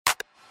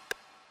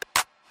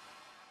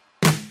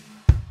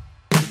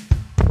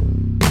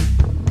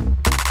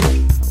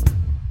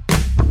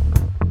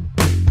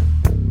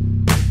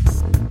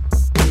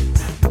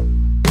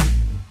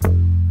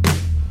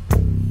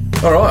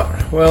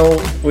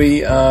Well,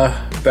 we are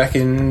back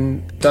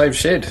in Dave's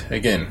shed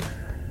again.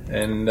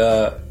 And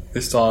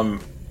this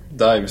time,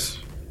 Dave's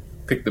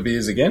picked the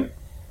beers again.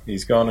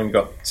 He's gone and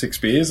got 6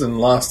 beers, and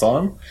last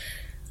time,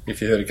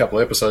 if you heard a couple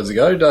of episodes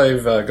ago,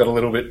 Dave got a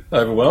little bit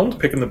overwhelmed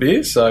picking the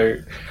beers, so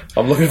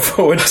I'm looking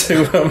forward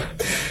to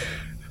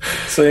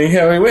seeing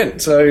how he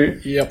went. So,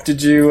 yep.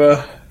 Did you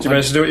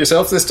manage to do it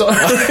yourself this time?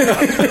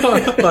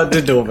 I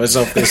did do it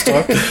myself this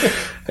time.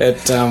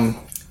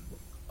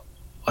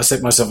 I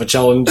set myself a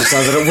challenge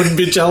so that it wouldn't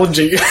be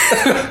challenging.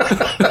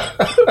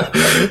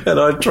 And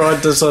I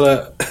tried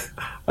to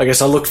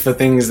I looked for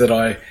things that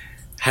I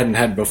hadn't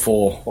had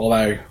before,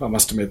 although I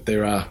must admit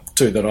there are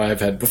 2 that I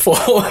have had before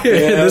in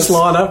this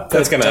lineup.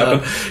 That's going to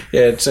happen.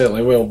 Yeah, it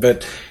certainly will.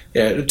 But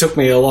yeah, it took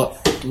me a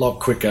lot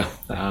quicker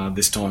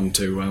this time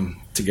to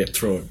get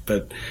through it.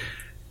 But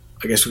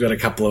I guess we've got a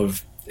couple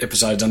of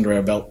episodes under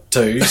our belt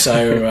too,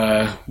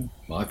 so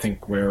I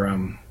think we're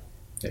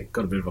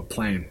got a bit of a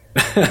plan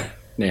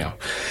now.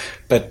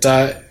 But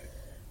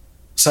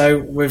so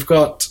we've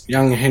got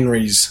Young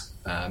Henry's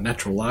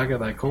Natural Lager,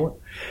 they call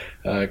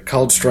it,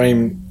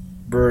 Coldstream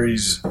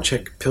Brewery's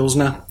Czech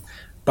Pilsner,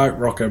 Boat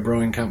Rocker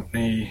Brewing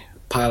Company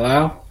Pale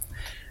Ale,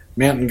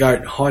 Mountain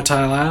Goat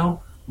Hightail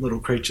Ale, Little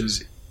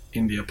Creatures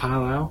India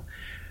Pale Ale,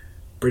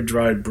 Bridge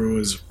Road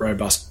Brewers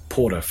Robust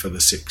Porter for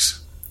the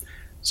 6.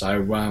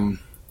 So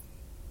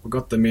we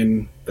got them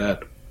in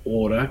that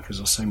order because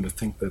I seem to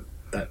think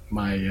that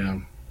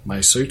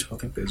may suit. I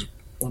think there's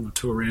 1 or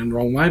 2 around the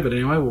wrong way, but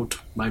anyway, we'll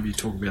maybe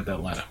talk about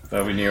that later.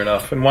 That'll be near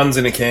enough. And one's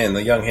in a can.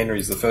 The Young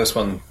Henry's the first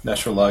one.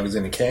 Natural Lager's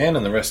in a can,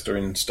 and the rest are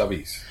in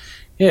stubbies.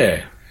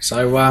 Yeah.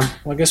 So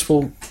I guess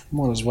we'll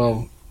might as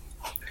well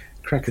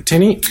crack a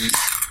tinny.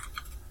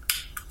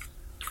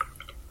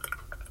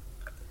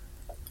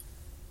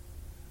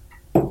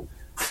 So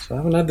I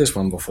haven't had this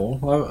one before.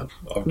 I've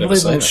I'm never not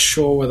seen even it.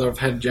 sure whether I've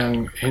had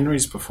Young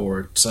Henry's before.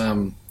 It's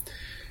from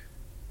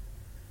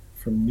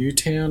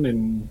Newtown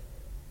in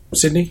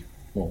Sydney.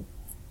 Well,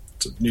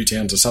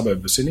 Newtown's a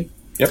suburb of Sydney.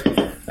 Yep.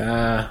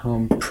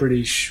 I'm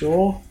pretty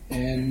sure.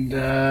 And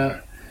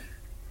so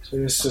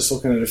just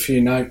looking at a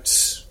few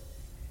notes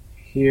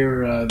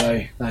here,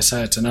 they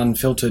say it's an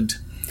unfiltered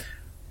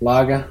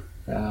lager,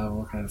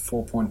 looking at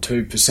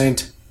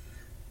 4.2%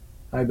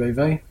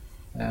 ABV,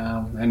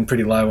 and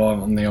pretty low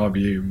on the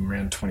IBU,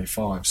 around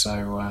 25.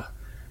 So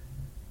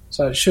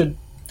it should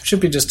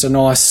be just a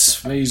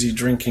nice, easy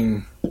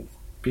drinking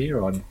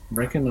beer, I'd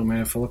reckon. I mean,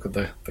 if I look at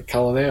the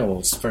colour there, well,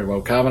 it's very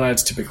well carbonated.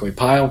 It's typically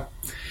pale,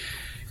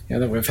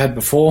 that we've had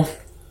before.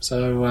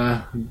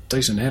 So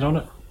decent head on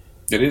it.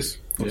 It is.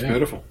 Looks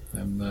beautiful.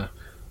 And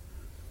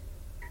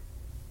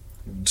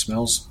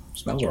smells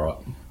all right.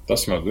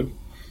 Does smell good.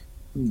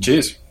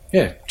 Cheers.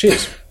 Yeah,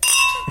 cheers.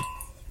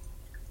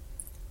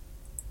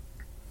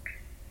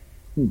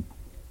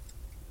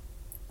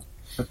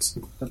 That's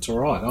all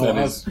right. That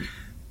is.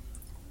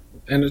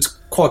 And it's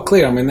quite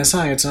clear. I mean, they're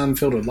saying it's an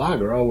unfiltered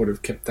lager. I would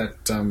have kept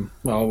that.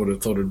 I would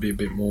have thought it'd be a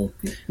bit more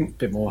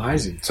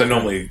hazy. So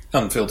normally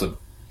unfiltered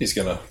is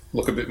going to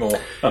look a bit more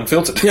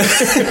unfiltered.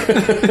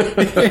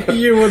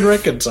 You would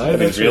reckon so.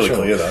 It's really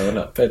clear though, isn't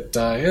it? But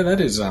that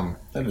is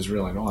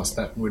really nice.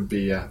 That would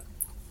be a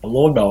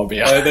lawnmower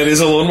beer. That is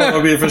a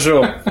lawnmower beer for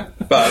sure.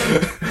 But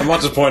I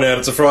might just point out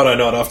it's a Friday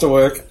night after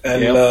work,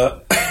 and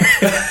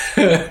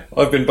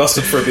I've been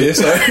busted for a beer,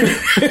 so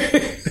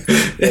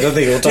I don't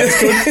think it'll taste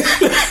good.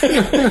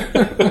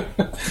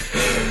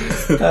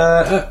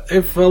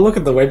 If I look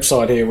at the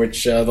website here,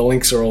 which the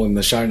links are all in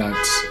the show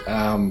notes,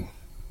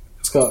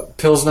 it's got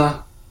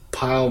Pilsner,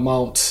 Pale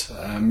Malt,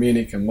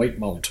 Munich and Wheat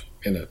Malt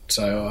in it.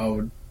 So I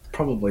would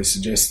probably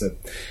suggest that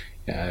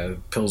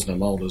Pilsner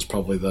malt is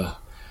probably the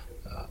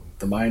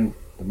main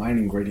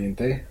ingredient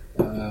there,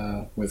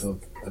 with a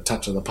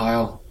touch of the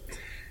pale.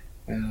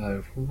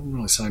 I wouldn't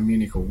really say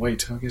Munich or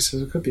wheat. I guess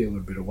there could be a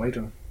little bit of wheat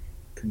I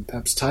can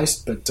perhaps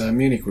taste, but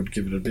Munich would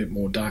give it a bit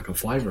more darker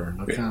flavour. And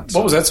I can't.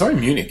 What was that? Sorry,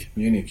 Munich.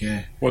 Munich,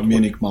 yeah.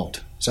 Munich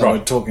malt. So right.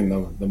 We're talking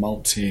the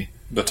malts here.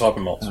 The type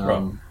of malts,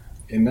 right?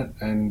 In it,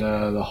 and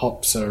the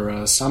hops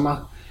are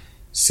Summer,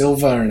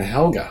 Silver, and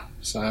Helga.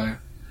 So I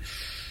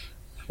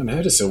haven't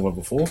heard of Silver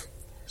before.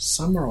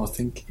 Summer, I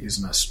think, is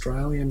an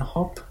Australian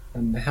hop,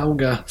 and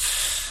Helga,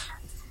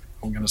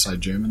 I'm going to say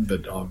German,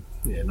 but I'm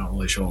not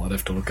really sure. I'd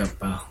have to look up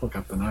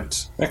the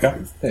notes.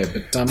 Okay. Yeah,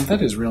 but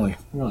that is really,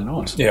 really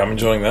nice. Yeah, I'm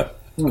enjoying that.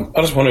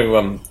 I just want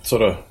to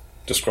sort of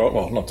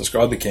not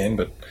describe the can,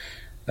 but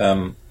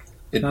no,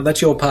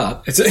 that's your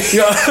part.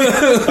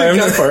 I am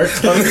Go for it.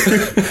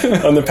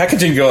 I'm the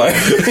packaging guy.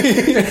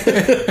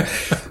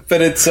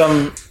 But it's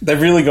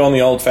they've really gone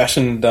the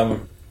old-fashioned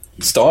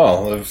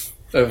style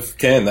of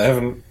can.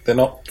 They're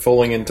not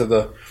falling into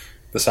the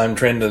same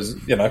trend as,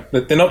 they're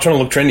not trying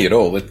to look trendy at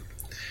all.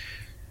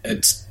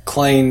 It's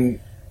clean,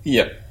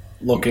 yeah,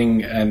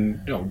 looking,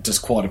 and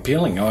just quite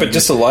appealing. But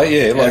just a light,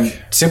 and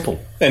simple.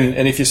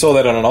 And if you saw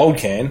that on an old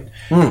can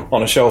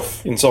on a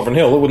shelf in Sovereign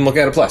Hill, it wouldn't look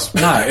out of place.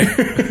 No,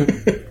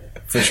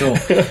 for sure.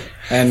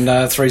 And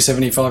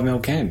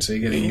 375ml can, so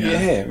you're getting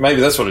maybe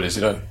that's what it is.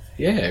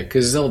 Yeah,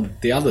 because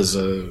the others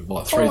are,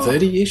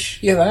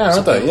 330-ish? Yeah, they are,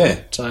 aren't they?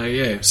 Yeah.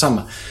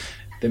 So,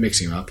 they're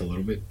mixing them up a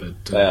little bit,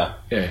 but... They are.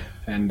 Yeah,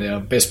 and our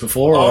best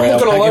before... I'm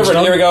looking all over it.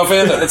 Here we go, I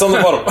found it. It's on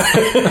the bottom.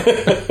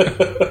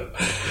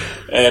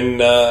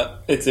 And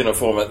it's in a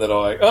format that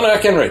I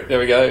can read. There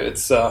we go.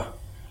 It's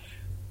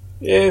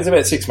there's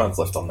about 6 months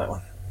left on that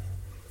one.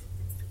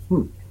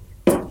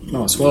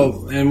 Nice.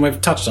 Well, and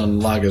we've touched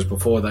on lagers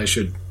before. They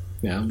should,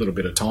 a little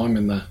bit of time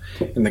in the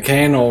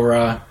can or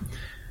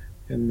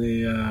in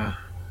the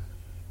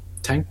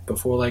tank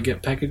before they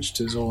get packaged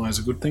is always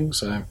a good thing.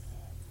 So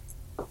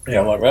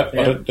yeah, I like that.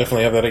 Yeah. I'll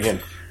definitely have that again.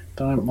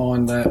 Don't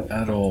mind that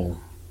at all.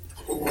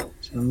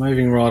 So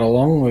moving right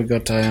along, we've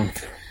got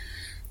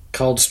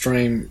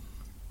Coldstream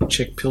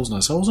Czech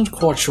Pilsner. So I wasn't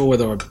quite sure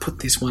whether I'd put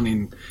this one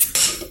in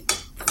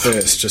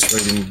first, just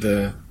reading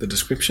the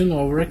description.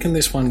 I reckon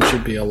this one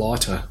should be a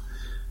lighter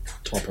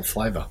type of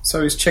flavour.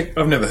 So is Czech?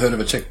 I've never heard of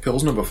a Czech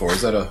Pilsner before.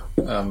 Is that a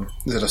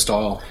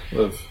style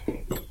of?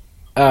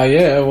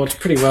 Yeah, well, it's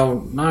pretty well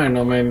known.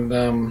 I mean,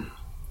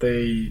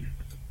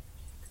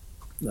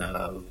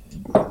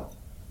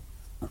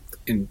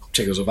 in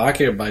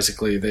Czechoslovakia,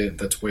 basically,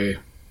 that's where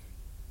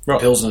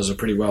Pilsners are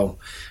pretty well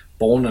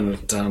born, and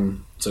it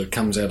sort of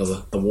comes out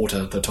of the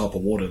water, the type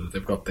of water that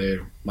they've got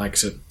there,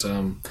 makes it,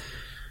 I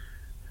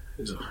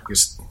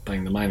guess,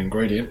 being the main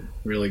ingredient,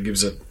 really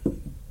gives it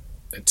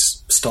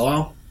its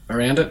style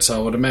around it. So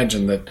I would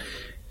imagine that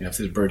if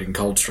there's brewed in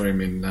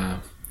Coldstream in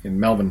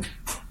Melbourne,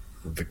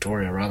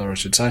 Victoria rather, I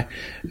should say,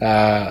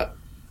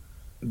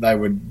 they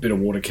would bit of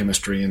water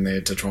chemistry in there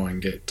to try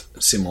and get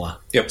similar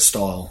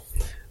style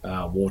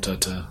water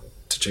to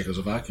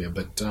Czechoslovakia.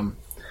 But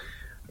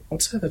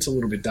I'd say that's a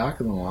little bit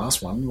darker than the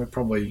last one. We're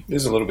probably...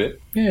 There's a little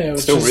bit. Yeah.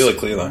 Still really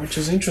clear, though. Which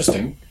is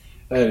interesting.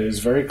 It is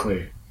very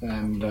clear.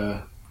 And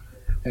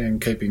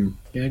keeping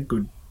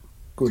good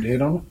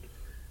head on it.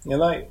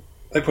 Yeah,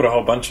 they put a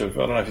whole bunch of... I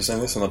don't know if you've seen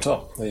this on the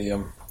top.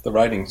 The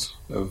ratings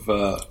of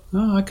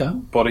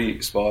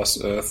body,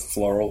 spice, earth,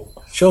 floral...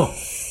 Sure.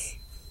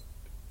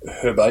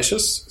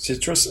 Herbaceous,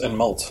 citrus and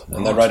malt.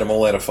 And they rate them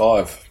all out of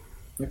 5.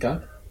 Okay.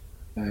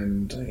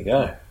 And there you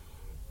go.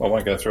 I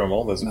won't go through them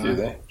all. There's a few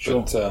there.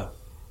 Sure.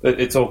 But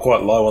it's all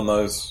quite low on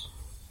those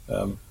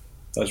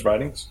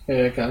ratings. Yeah,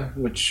 okay.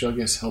 Which I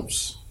guess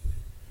helps.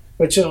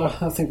 Which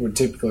I think would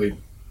typically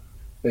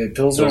be a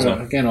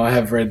Pilsner. Again, I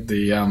have read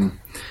the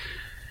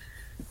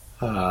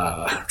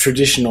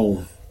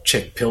traditional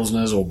Czech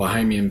Pilsners or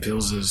Bohemian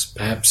Pilsners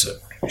perhaps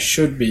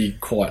should be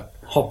quite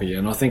hoppy,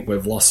 and I think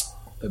we've lost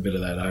a bit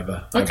of that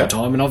over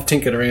time. And I've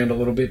tinkered around a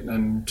little bit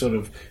and sort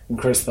of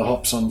increased the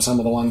hops on some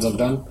of the ones I've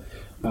done.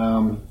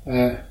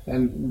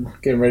 And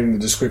again, reading the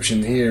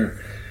description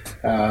here,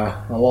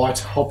 a light,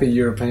 hoppy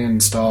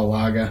European-style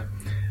lager.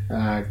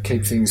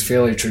 Keep things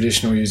fairly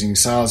traditional using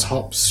Saaz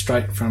hops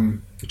straight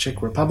from the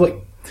Czech Republic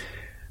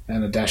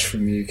and a dash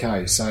from the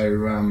UK.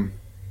 So,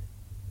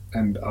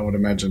 and I would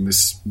imagine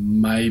this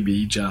may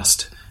be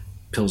just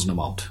Pilsner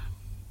malt.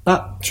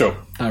 But sure,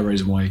 no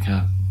reason why you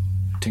can't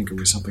tinker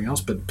with something else.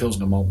 But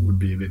Pilsner malt would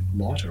be a bit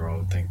lighter, I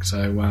would think.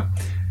 So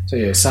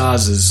yeah,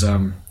 Saaz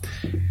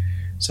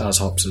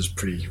hops is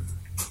pretty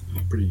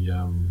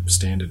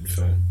standard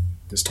for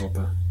this type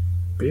of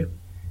beer.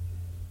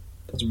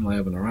 Doesn't really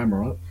have an aroma,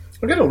 right?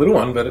 I get a little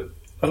one, but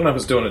I don't know if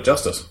it's doing it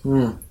justice.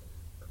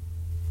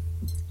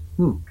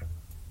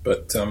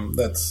 But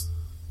that's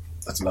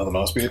another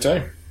nice beer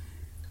too.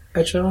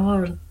 Actually,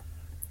 I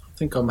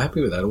think I'm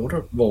happy with that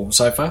order. Well,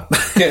 so far.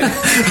 Yeah.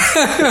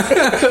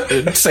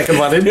 Second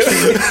one in.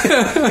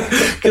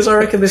 Because I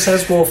reckon this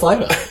has more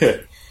flavour.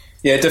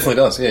 Yeah, it definitely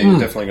does. Yeah, you've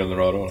definitely got the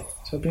right order.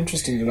 So it'd be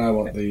interesting to know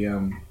what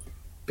the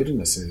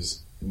bitterness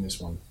is in this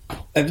one.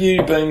 Have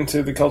you been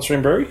to the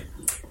Coldstream Brewery?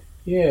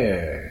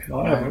 Yeah.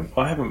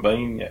 I haven't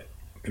been yet.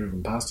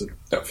 Driven past it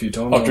a few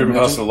times. I've driven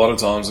past it a lot of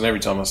times, and every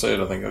time I see it,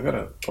 I think I've got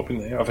to pop in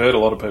there. I've heard a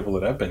lot of people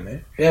that have been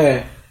there.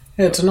 Yeah,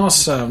 it's a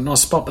nice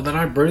spot, but they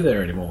don't brew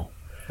there anymore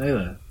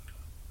either.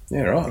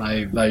 Yeah,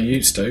 right. They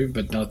used to,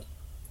 but not.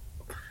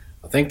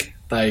 I think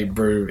they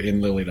brew in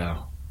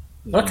Lilydale.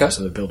 Okay.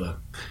 So they built a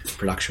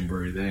production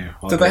brewery there.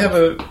 Do they have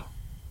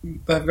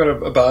They've got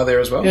a bar there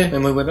as well in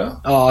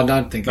Lilydale? Oh, I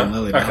don't think in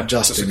Lilydale. Okay.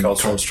 Just in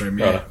Coldstream.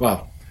 Yeah. Right.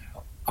 Well,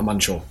 I'm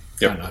unsure.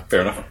 Yep.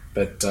 Fair enough.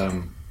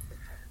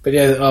 But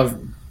yeah, I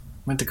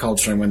went to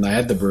Coldstream when they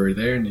had the brewery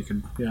there, and you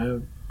could,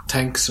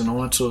 tanks and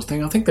all that sort of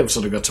thing. I think they've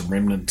sort of got some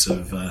remnants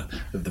of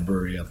the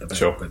brewery out the back.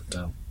 Sure. But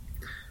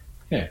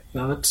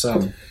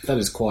that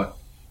is quite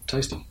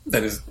tasty.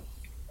 That's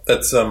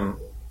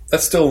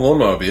still a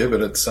lawnmower beer,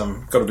 but it's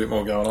got a bit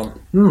more going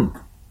on.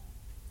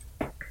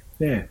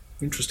 Yeah,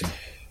 interesting.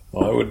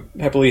 I would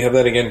happily have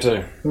that again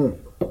too.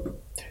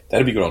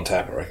 That'd be good on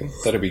tap, I reckon.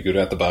 That'd be good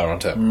at the bar on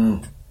tap.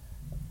 On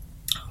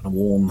a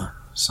warm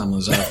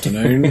summer's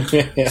afternoon. All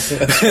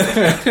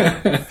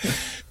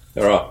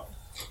right.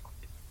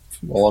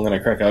 Well, I'm going to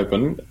crack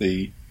open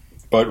the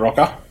Boat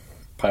Rocker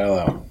Pale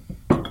Ale.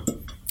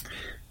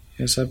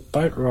 Yeah, so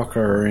Boat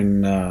Rocker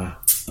in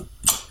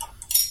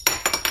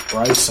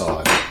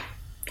Braeside.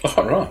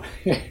 Oh, right.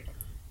 Yeah.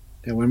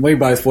 Yeah, when we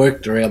both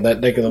worked around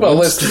that neck of the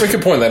woods. We can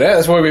point that out.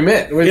 That's where we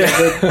met.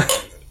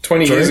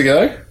 20 years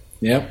ago.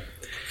 Yep.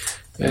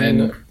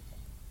 And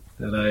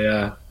at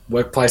a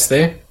workplace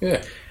there.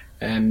 Yeah.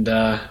 And,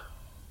 wow,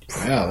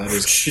 that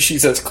is...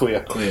 Jeez, that's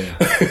clear.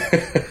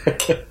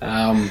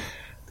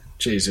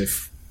 Geez,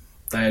 if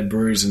they had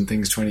brews and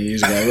things 20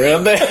 years ago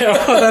around there,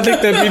 I don't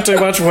think there'd be too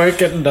much work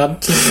getting done.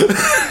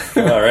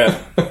 All right.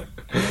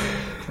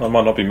 I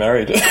might not be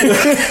married.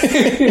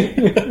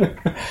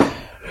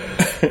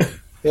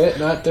 Yeah,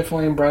 no,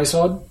 definitely in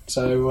Braeside.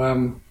 So,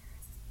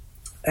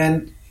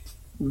 and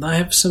they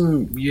have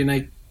some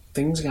unique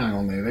things going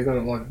on there. They've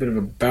got like a bit of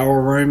a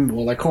barrel room.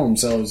 Well, they call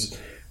themselves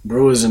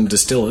brewers and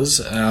distillers,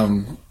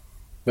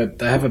 but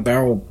they have a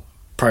barrel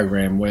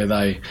program where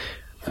they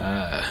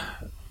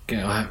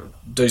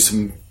do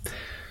some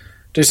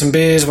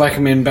beers, whack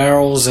them in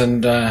barrels,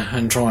 and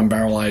try and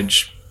barrel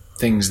age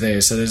things there.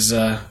 So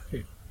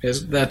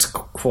that's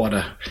quite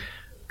a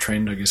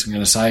trend, I guess I'm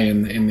going to say,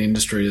 in the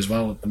industry as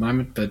well at the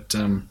moment. But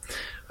I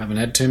haven't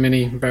had too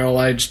many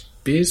barrel aged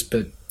beers,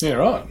 but yeah,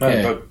 right.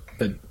 No,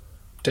 but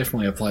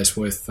definitely a place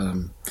worth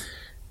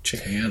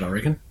checking out, I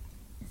reckon.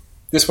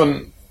 This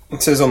one,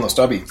 it says on the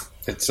stubby,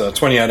 it's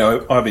 28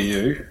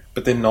 IBU,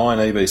 but then 9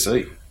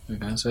 EBC.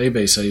 Okay, so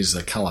EBC is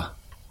the colour.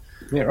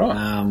 Yeah,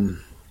 right.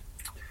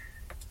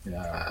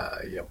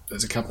 Yep.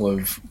 There's a couple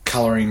of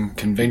colouring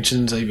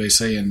conventions,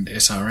 EBC and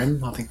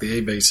SRM. I think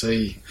the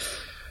EBC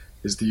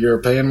is the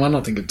European one.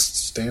 I think it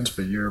stands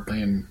for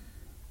European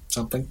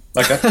something.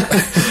 Okay.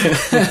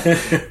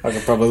 I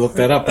could probably look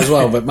that up as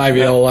well, but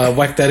maybe I'll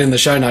whack that in the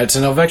show notes.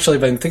 And I've actually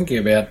been thinking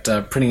about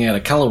printing out a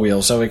colour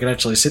wheel so we can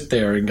actually sit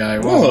there and go,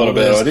 well, not a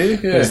bad idea.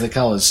 Yeah. There's the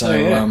colours. So,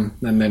 and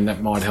then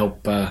that might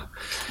help the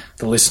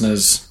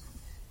listeners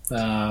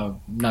know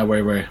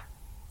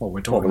what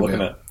we're talking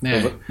about.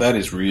 Yeah. Well, that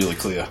is really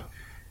clear.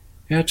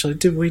 Yeah,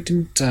 actually, we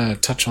didn't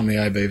touch on the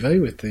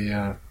ABV with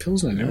the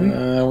Pilsner, did we?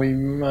 We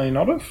may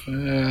not have.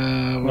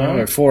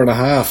 No,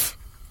 4.5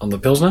 on the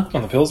Pilsner.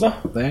 On the Pilsner?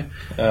 There.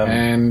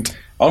 And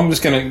I'm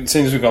just going to, as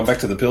soon as we've gone back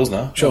to the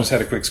Pilsner, sure. I just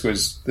had a quick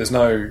squeeze. There's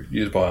no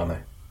use by on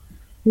there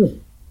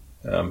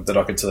that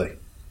I could see.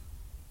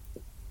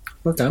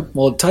 Okay.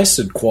 Well, it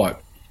tasted quite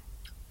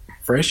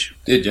fresh.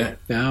 Did, yeah.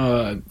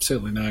 No,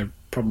 certainly no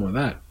problem with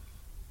that.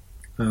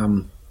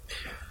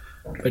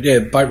 But yeah,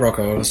 Boat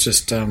Rocker, I was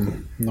just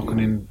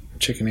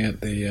checking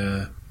out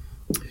the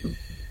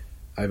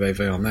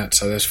ABV on that,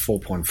 so that's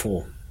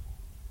 4.4.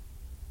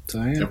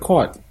 So yeah,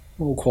 quite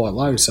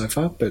low so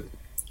far, but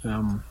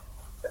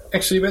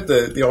actually, about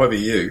the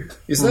IBU,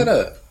 is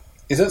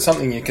that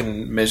something you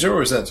can measure,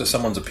 or is that just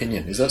someone's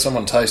opinion? Is that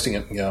someone tasting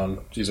it and going,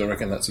 geez, I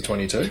reckon that's a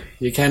 22?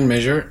 You can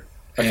measure it,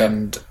 okay.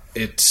 And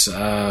it's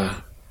there's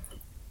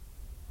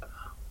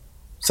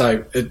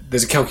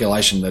a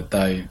calculation that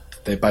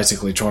they're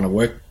basically trying to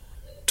work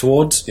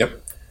towards.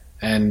 Yep.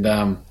 And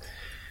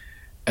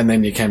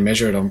then you can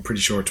measure it. I'm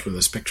pretty sure it's with a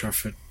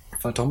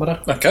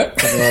spectrophotometer. Okay.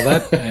 Something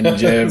like that.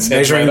 And you're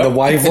measuring the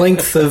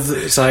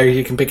wavelength so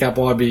you can pick up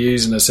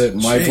IBUs in a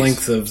certain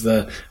wavelength of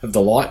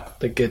the light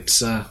that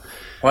gets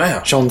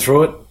shone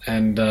through it.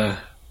 And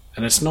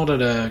it's not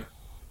at a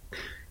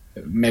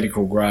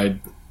medical grade.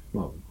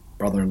 Well,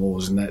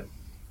 brother-in-law's in that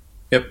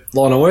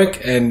line of work,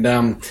 and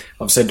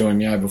I've said to him,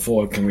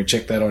 before, can we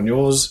check that on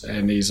yours?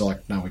 And he's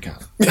like, no, we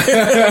can't.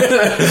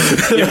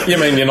 You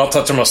mean you're not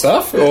touching my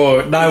stuff?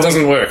 Or no, it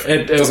doesn't work?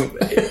 It doesn't.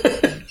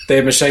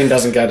 Their machine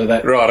doesn't go to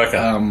that. Right, okay.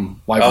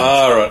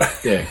 Wavelength. Right.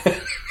 Yeah.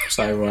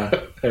 So,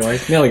 anyway,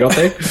 nearly got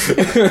there.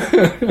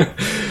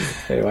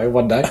 Anyway,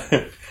 one day.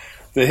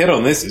 The head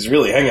on this is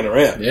really hanging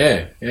around.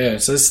 Yeah.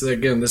 So this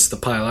is the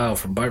pale ale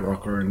from Boat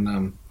Rocker,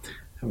 and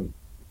haven't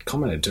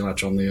commented too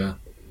much on the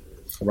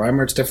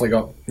aroma. It's definitely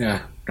got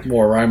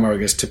more aroma, I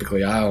guess,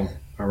 typically ale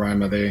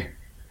aroma there,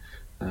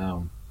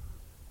 and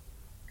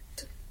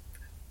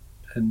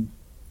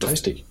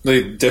tasty.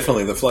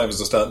 Definitely, the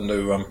flavours are starting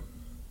to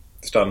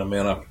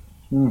mount up.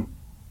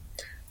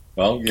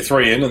 Well, you're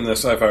 3 in, and they're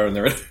so far, and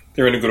they're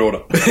in a good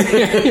order.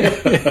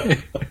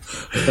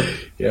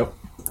 Yep.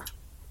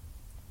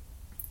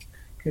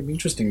 It'd be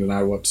interesting to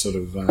know what sort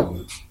of.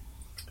 What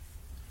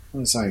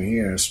I'm saying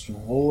here is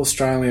all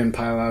Australian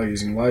pale ale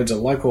using loads of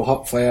local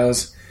hop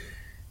flowers.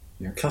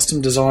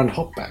 Custom designed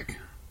hop bag.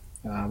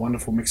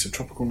 Wonderful mix of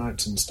tropical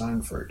notes and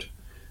stone fruit.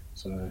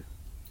 So,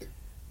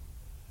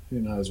 who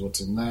knows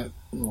what's in that?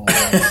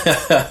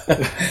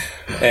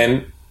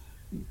 And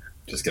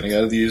just going to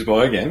go to the use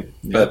by again,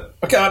 but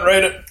I can't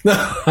read it.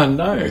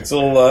 No, it's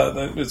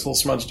all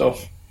smudged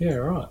off. Yeah,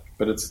 right.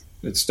 But it's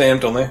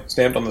stamped on there,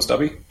 stamped on the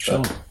stubby.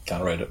 Sure.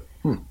 Can't read it.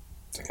 I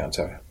can't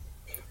tell you.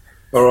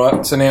 All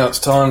right, so now it's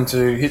time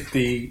to hit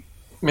the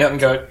Mountain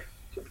Goat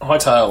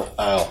Hightail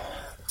Ale,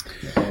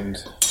 and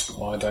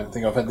I don't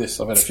think I've had this.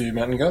 I've had a few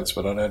Mountain Goats,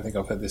 but I don't think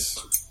I've had this.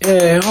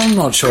 Yeah, I'm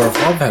not sure if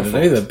I've had it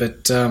either,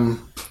 but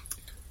on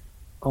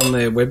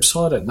their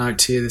website it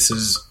notes here this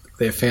is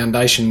their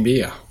foundation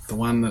beer, the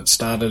one that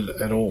started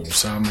it all.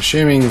 So I'm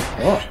assuming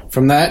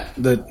from that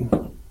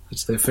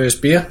it's their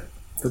first beer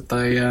that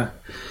they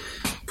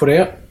put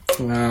out.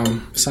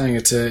 saying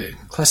it's a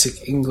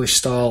classic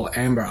English-style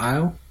amber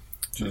ale.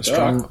 A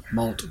strong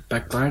malt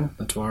backbone.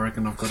 That's why I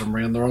reckon I've got them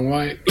round the wrong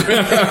way.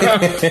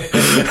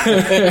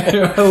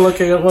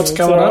 Looking at what's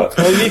coming up.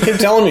 Well, you keep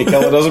telling me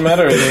colour doesn't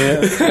matter.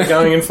 We're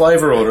going in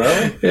flavour order,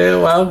 aren't we? Yeah,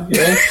 well,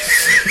 yeah.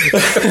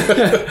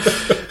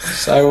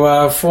 So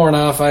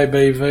 4.5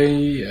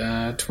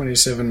 ABV,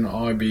 27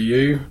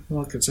 IBU.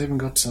 Look, it's even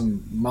got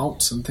some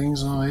malts and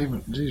things.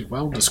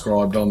 Well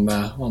described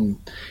on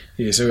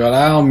here. So we've got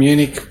ale,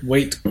 Munich,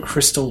 wheat,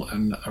 crystal,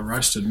 and a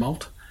roasted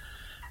malt.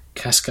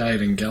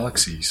 Cascade and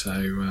Galaxy,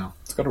 so...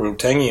 it's got a real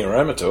tangy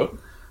aroma to it.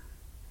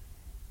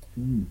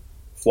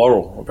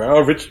 Floral.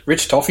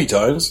 Rich toffee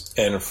tones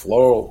and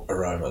floral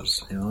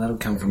aromas. Yeah, well, that'll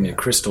come from your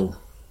crystal,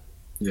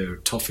 your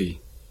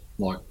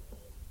toffee-like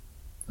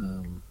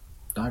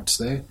notes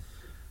there.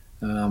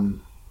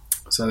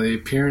 So the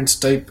appearance,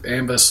 deep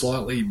amber,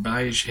 slightly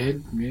beige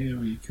head.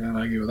 Yeah, you can't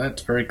argue with that.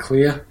 It's very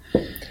clear.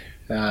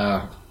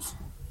 As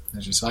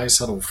you say,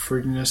 subtle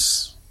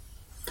fruitiness.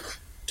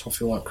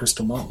 Toffee-like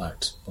crystal malt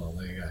notes. Well,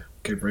 there you go.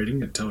 Keep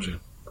reading, it tells you.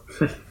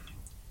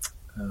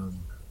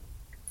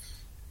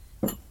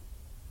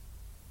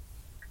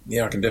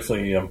 Yeah, I can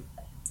definitely... I'm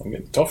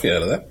getting toffee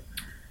out of that.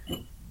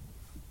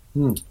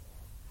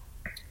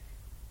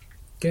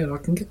 Yeah, I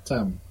can get... it's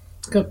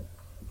got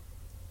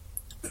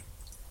a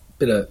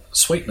bit of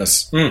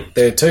sweetness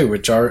there too,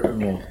 which I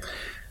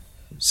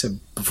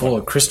said before,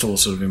 the crystal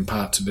sort of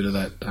imparts a bit of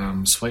that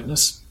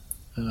sweetness.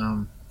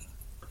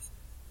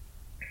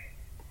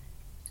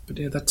 But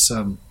yeah, that's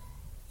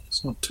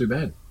it's not too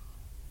bad.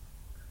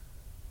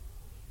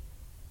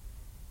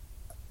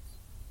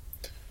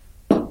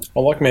 I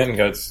like Mountain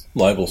Goat's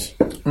labels.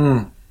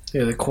 Yeah,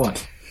 they're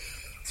quite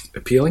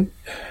appealing.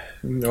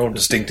 They're all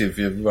distinctive.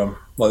 They're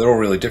all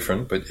really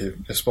different, but you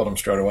spot them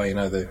straight away. You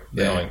know, their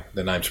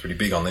name's pretty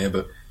big on there,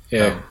 but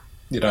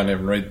you don't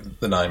even read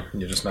the name.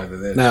 You just know they're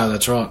there. No,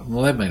 that's right.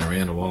 Well, they've been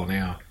around a while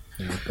now.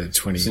 They're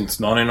 20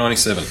 since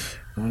 1997.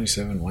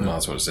 97. Wow, no,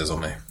 that's what it says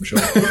on there. I'm sure.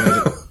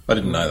 I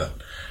didn't know that.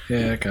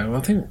 Yeah, okay. Well,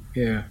 I think,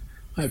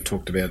 I've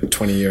talked about the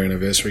 20-year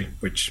anniversary,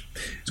 which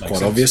is quite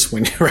sense. obvious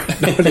when you're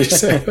at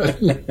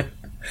 97.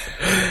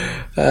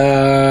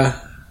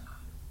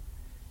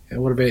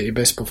 What about your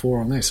best before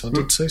on this? I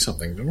did see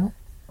something, didn't I?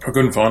 I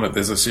couldn't find it.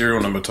 There's a serial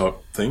number type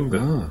thing,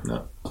 but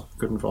no,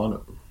 couldn't find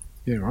it.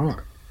 Yeah, right.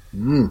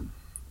 Oh,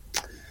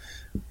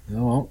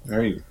 well.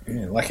 Very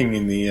lacking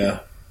in the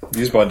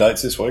use by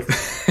dates this week.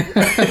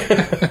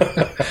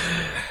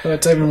 Well,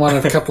 it's even won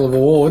a couple of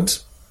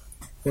awards,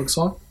 looks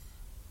like.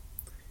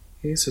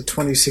 Here's a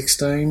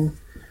 2016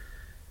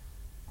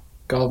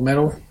 gold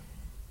medal,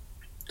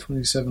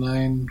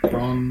 2017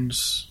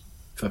 bronze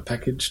for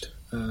packaged,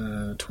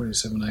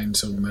 2017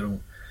 silver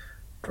medal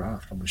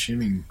draft. I'm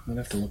assuming I'd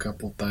have to look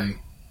up what they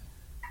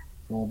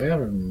all about,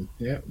 and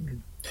you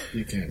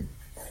can.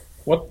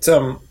 What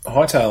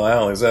Hightail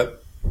Ale, is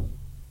that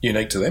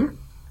unique to them?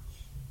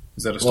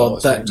 Is that a style?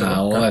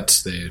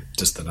 That's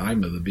just the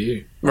name of the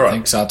beer. Right. I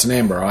think so. It's an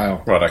amber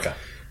ale. Right. Okay.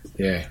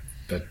 Yeah,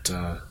 but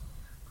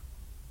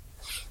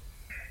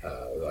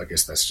I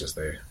guess that's just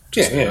their.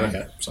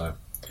 Okay. So,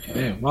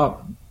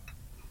 well,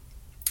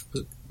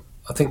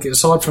 I think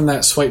aside from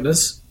that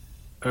sweetness,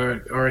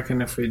 I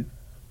reckon if we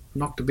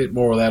knocked a bit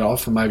more of that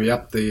off and maybe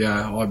up the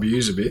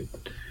IBUs a bit,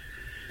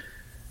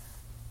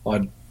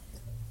 I'd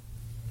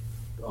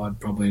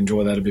probably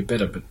enjoy that a bit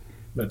better. But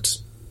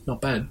it's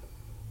not bad.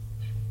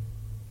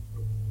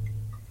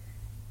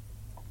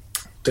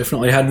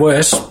 Definitely had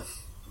worse.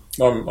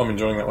 I'm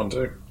enjoying that one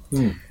too.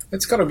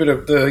 It's got a bit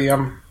of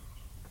the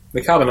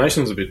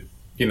carbonation's a bit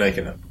unique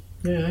in it.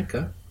 Yeah,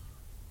 okay.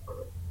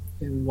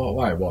 In what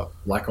way? What?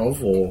 Lack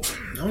of, or?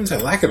 I wouldn't say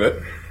lack of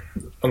it.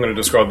 I'm going to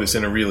describe this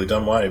in a really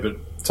dumb way, but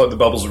it's like the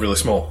bubbles are really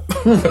small.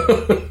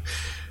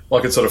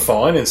 Like it's sort of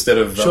fine instead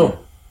of... Sure.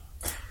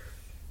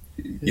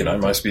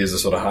 Most beers are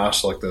sort of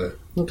harsh, like the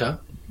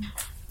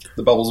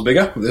bubbles are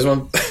bigger. This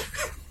one...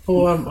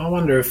 Well, I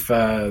wonder if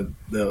the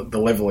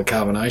level of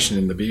carbonation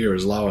in the beer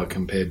is lower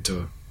compared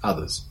to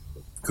others.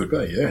 Could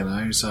be,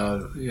 yeah.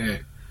 So, yeah.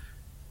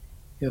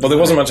 Well, there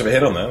wasn't much of a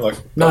head on that.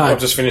 I've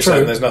just finished that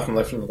and there's nothing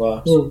left in the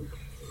glass.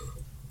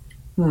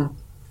 I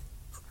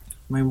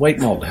mean, wheat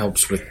malt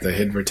helps with the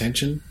head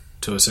retention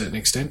to a certain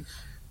extent.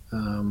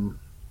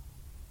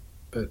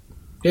 But,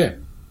 yeah,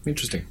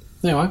 interesting.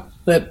 Anyway,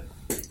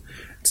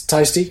 it's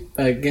tasty.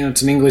 Again,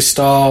 it's an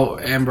English-style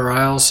amber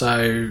ale, so,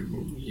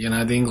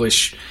 the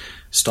English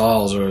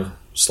styles are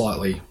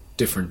slightly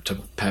different to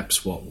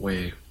perhaps what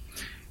we're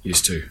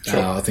used to. Sure.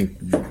 I think,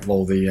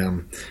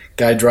 the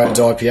Gage Roads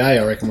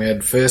IPA, I reckon we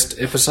had first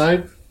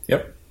episode.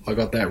 Yep. I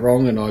got that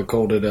wrong and I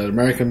called it an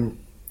American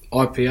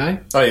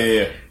IPA. Oh,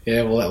 yeah.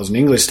 Yeah, well, that was an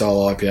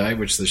English-style IPA,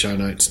 which the show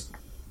notes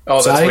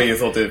Oh, that's say. where you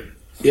thought the...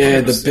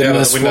 Yeah, the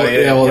bitterness,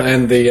 window,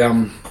 and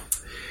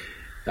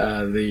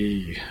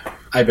the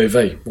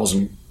ABV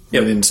wasn't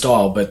within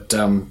style, but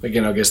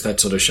again, I guess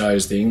that sort of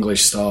shows the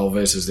English style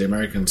versus the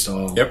American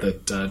style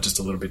that just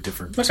a little bit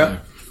different. Okay. So,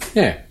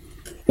 yeah.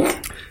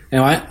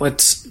 Anyway,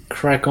 let's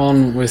crack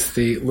on with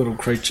the Little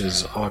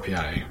Creatures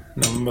IPA.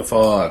 Number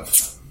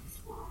 5.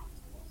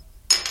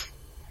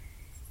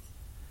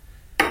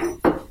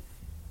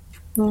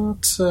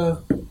 Not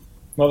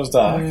Not as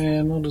dark.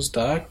 yeah, not as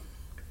dark.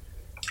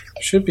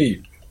 Should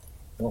be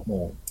a lot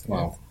more.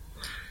 Well,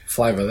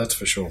 flavour, that's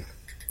for sure.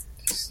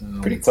 So,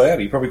 Pretty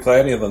cloudy. Probably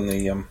cloudier than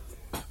the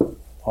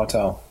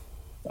Hightail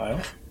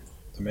Ale,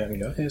 the Mountain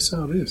Goat. yeah,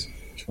 so it is.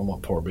 I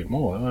might pour a bit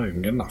more. I don't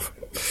even get enough.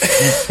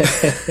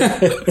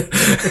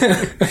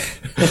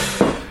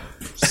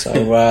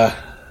 So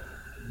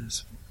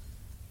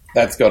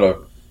That's got a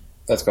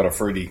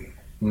fruity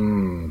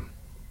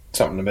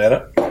something about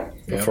it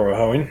before I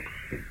hoe in.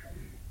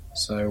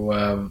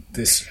 So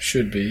this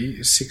should be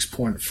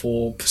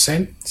 6.4%.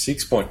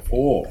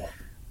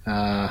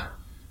 6.4.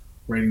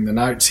 Reading the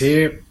notes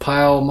here: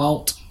 pale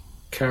malt,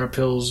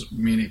 Carapils,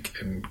 Munich,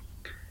 and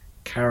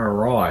Cara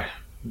Rye.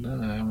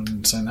 No, I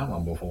haven't seen that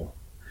one before.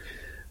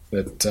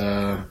 But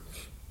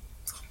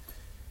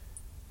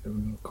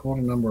quite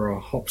a number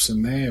of hops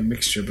in there, a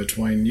mixture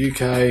between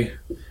UK,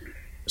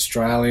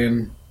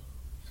 Australian,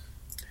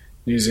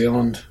 New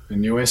Zealand,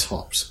 and US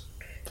hops.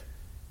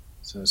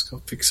 So it's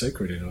got Big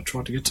Secret in it. I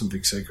tried to get some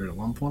Big Secret at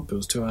one point, but it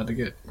was too hard to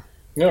get.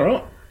 All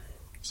right.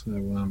 So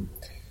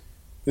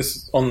This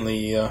is on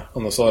the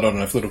side. I don't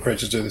know if Little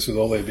Creatures do this with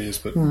all their beers,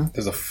 but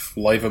there's a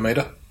flavour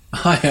meter,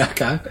 oh, yeah,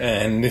 okay.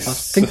 and this I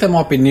think they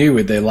might be new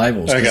with their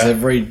labels because Okay.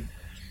 they've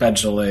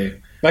rebadged all their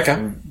okay,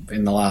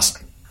 in the last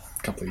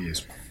couple of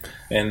years.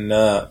 and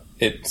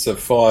it's a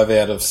 5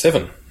 out of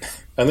 7.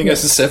 I think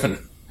it's a 7.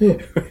 Yeah.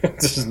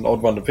 This is an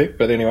odd one to pick,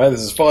 but anyway,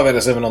 this is 5 out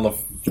of 7 on the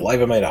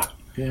flavour meter.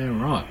 Yeah,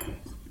 right.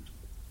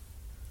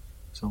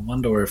 So I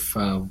wonder if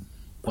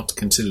what's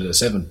considered a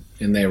 7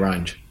 in their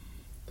range.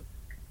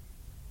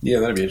 Yeah,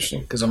 that'd be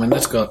interesting. Because, I mean,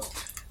 that's got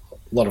a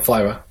lot of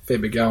flavour, fair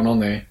bit going on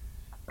there.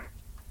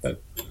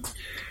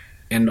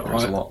 And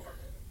There's a lot.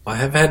 I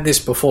have had this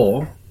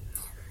before,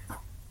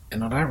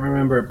 and I don't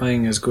remember it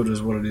being as good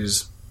as what it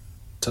is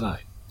today.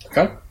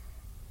 Okay.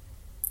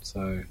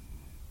 So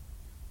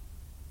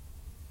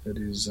it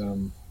is.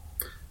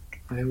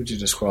 How would you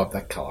describe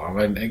that colour?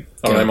 I mean,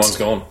 Mine's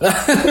gone.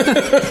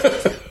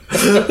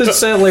 it's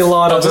certainly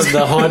lighter than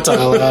the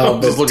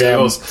Hightail. Just look at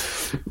yours.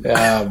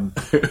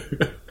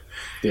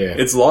 Yeah,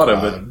 It's lighter,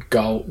 but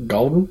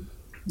golden,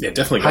 yeah,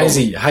 definitely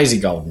golden. hazy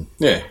golden.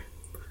 Yeah.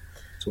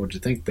 So what do you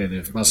think then?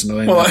 If it mustn't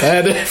have been that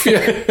bad if you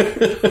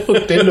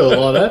looked into it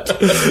like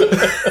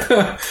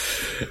that.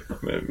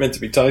 Meant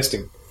to be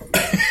tasting.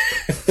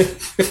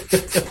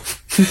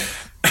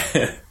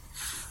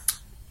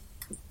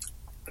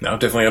 No,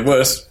 definitely had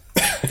worse.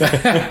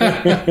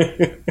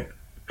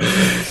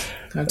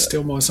 That's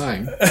still my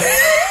saying.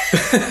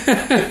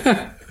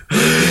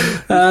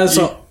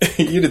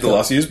 You did the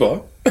last use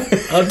by.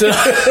 I did.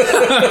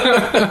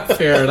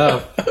 Fair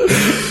enough.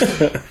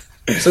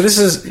 So this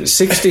is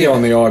 60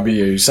 on the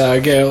IBU, so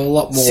again, a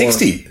lot more.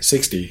 60?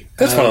 60.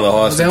 That's one of the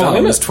highest The we've other done,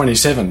 one isn't was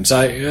 27,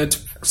 so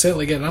it's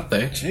certainly getting up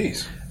there.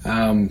 Jeez.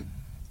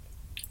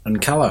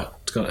 And colour,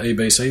 it's got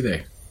EBC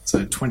there,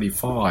 so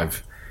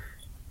 25.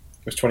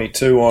 It was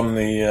 22 on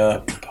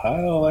the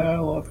Pale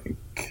Ale, I think.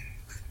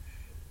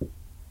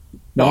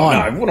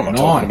 Nine. No, what am I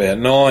talking about?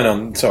 9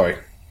 on, sorry.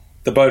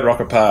 The Boat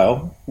Rocker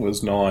Pale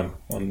was 9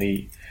 on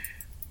the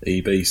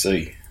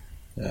EBC.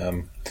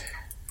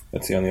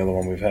 That's the only other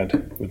one we've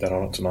had with that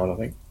on it tonight, I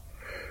think.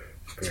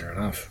 Fair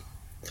enough.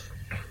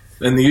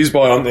 And the use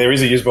by on there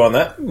is a use by on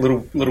that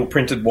little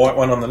printed white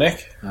one on the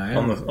neck, Oh, yeah.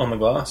 on the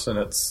glass, and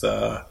it's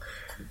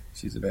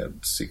she's about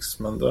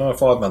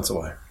 5 months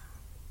away.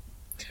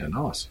 Yeah,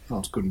 nice. Oh,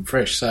 it's good and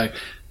fresh. So,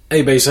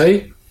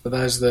 EBC, for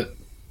those that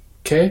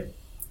care,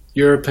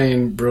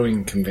 European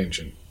Brewing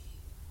Convention.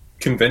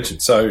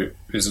 Convention. So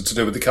is it to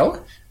do with the colour?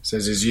 It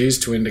says is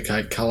used to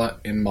indicate colour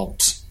in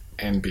malts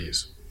and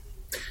beers.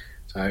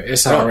 So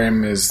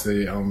SRM is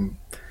the,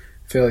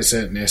 fairly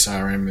certain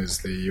SRM is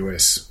the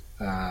US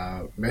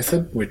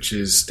method, which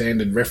is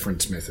standard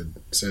reference method,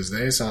 it says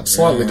there. So it's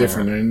slightly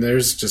different, and there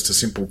is just a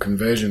simple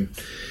conversion,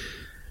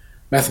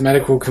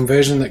 mathematical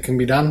conversion that can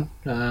be done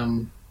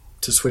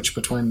to switch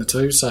between the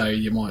two. So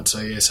you might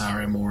see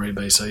SRM or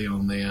EBC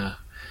on the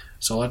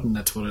side, and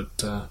that's what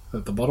it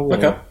at the bottle,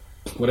 Okay. or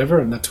whatever,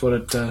 and that's what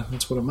it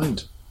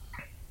means.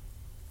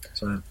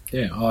 So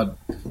yeah, I'm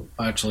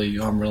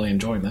really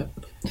enjoying that.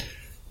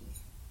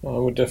 I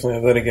would definitely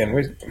have that again.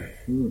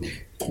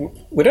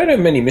 We don't have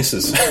many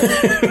misses.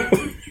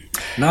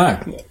 No,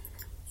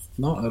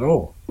 not at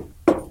all.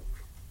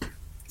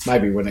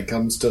 Maybe when it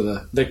comes to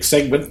the next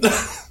segment.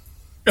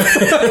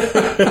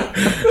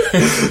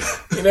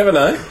 You never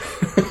know.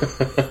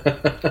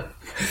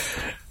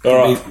 All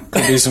right.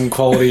 Could be some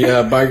quality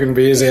bogan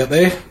beers out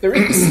there. There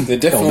is. There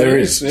definitely there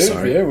is. is. Yeah,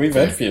 Sorry. yeah, we've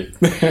had a few.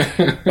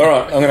 All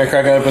right, I'm going to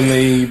crack open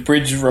the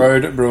Bridge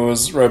Road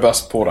Brewers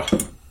Robust Porter.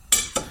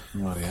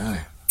 Rightio.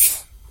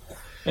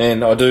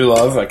 And I do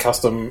love a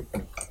custom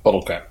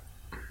bottle cap.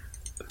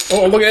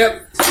 Oh, look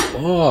out.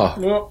 Oh,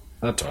 Oh,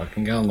 that's all right.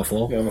 Can go on the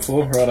floor. go on the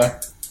floor. Righto.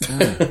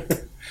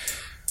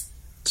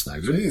 It's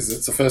no good. Jeez,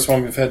 that's the first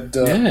one we've had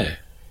Yeah,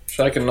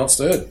 shaken, not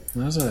stirred.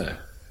 that's a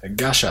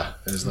gusher,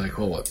 as they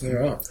call it. Yeah,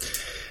 right.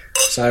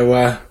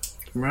 So,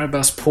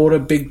 robust porter,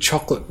 big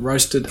chocolate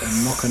roasted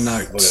and mocha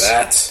notes. Look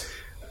at that.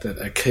 that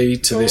are key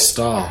to this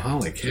style.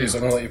 Holy cow. Jeez,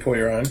 I'm going to let you pour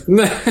your own.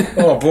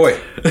 Oh, boy.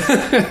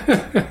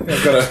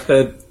 I've got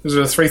this is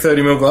a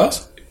 330ml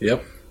glass.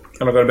 Yep.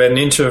 And I've got about an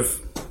inch of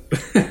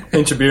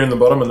beer in the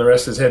bottom and the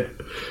rest is head.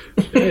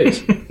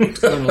 Jeez. What's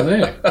going on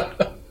there?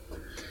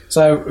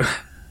 So,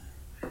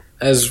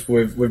 as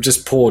we've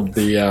just poured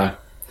the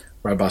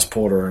robust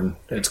porter and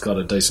it's got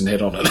a decent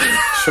head on it.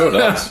 Sure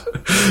does.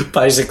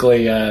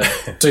 Basically,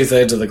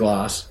 2/3 of the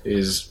glass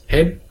is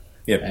head.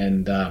 Yep.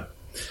 And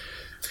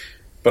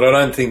but I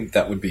don't think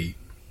that would be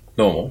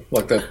normal.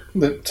 Like that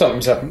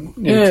something's happened.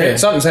 Yeah.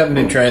 Something's happened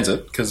in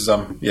transit because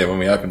when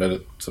we opened it,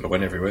 it sort of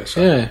went everywhere.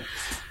 So. Yeah,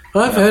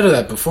 I've heard of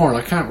that before, and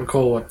I can't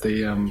recall what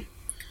the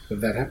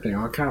of that happening.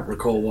 I can't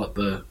recall what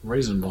the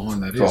reason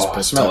behind that is. Oh,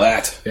 but smell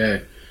that! Yeah,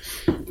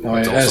 I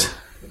mean, awesome.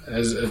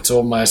 as it's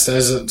almost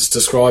as it's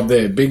described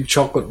there, big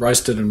chocolate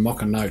roasted and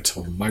mocha notes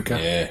or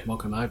mocha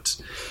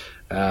notes.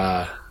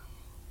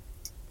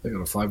 They've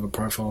got a flavour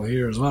profile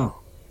here as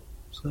well.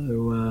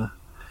 So,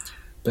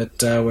 but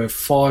we're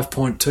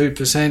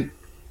 5.2%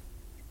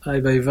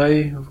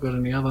 ABV. I've got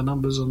any other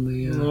numbers on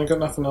the? No, I've got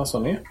nothing else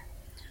on here.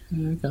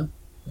 Yeah, okay.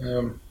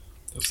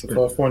 That's the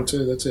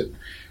 5.2. That's it.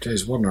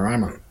 Jeez, what an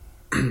aroma!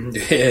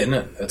 Yeah,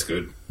 no, that's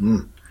good.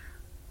 Mm.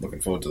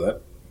 Looking forward to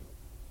that.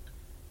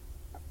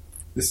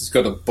 This has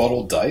got a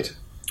bottle date,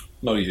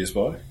 not a use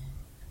by.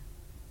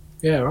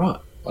 Yeah, right.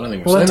 I don't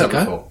think we've Well, seen that's that okay.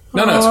 before.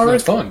 No,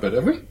 it's fine. But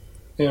have we?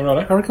 Yeah,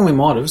 right. I reckon we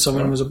might have. So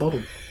when was it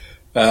bottled?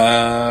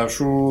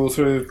 Through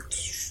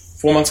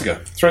 4 months ago.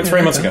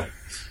 Three months ago.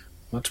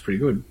 That's pretty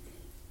good.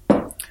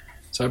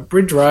 So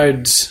Bridge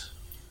Roads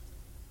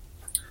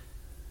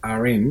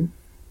are in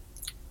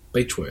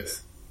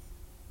Beechworth,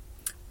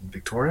 in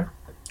Victoria.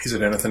 Is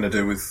it anything to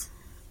do with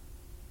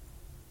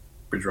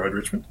Bridge Road,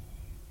 Richmond?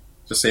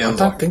 Just I sounds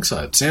don't like think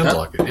so. It sounds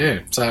like it, yeah.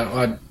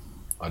 So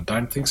I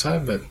don't think so,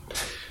 but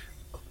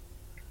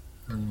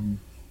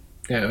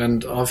yeah.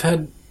 And I've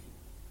had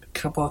a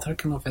couple. I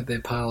reckon I've had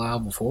their pale ale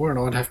before, and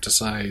I'd have to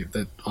say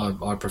that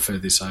I prefer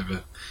this over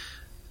a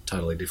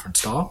totally different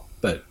style.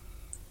 But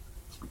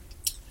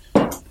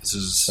this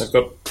is. They've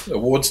got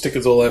award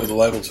stickers all over the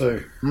label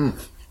too.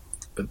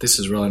 But this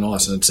is really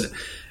nice, and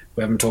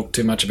we haven't talked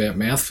too much about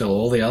mouthfeel.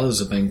 All the others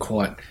have been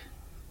quite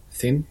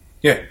thin.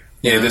 Yeah.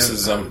 This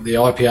is the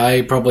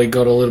IPA probably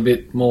got a little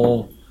bit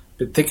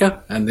bit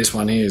thicker, and this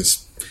one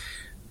is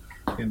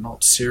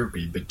not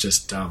syrupy, but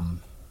just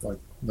like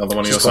another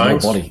one of your just got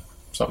more sayings. body.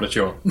 Something to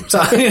chew on.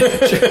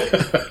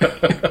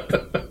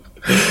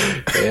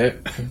 Yeah,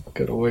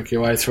 got to work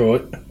your way through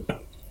it.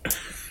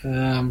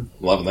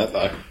 Loving that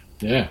though.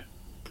 Yeah.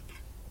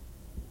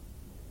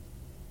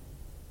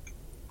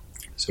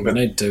 So we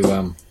need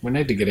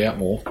to get out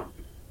more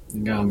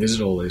and go and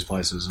visit all these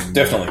places. And,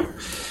 Definitely.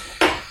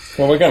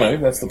 Well, we're going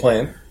to. That's the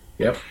plan.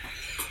 Yep.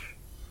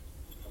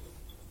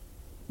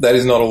 That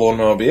is not a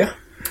lawnmower beer.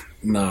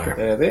 No.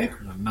 There.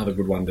 Another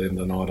good one to end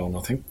the night on,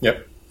 I think.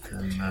 Yep.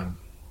 And,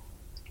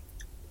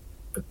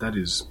 but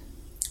that's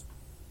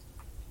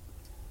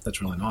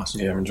really nice.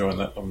 Yeah, I'm enjoying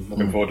that. I'm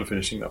looking forward to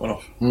finishing that one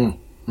off.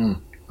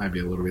 Maybe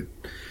a little bit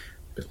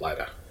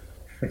later.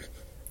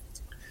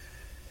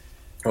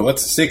 Well,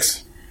 that's a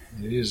 6.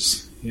 It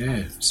is,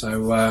 yeah.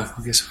 So I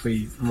guess if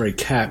we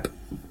recap,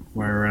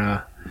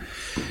 we're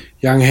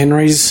Young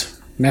Henry's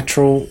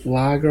Natural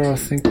Lager, I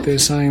think they're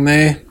saying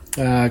there.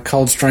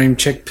 Coldstream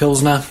Czech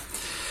Pilsner,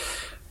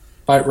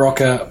 Boat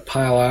Rocker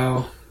Pale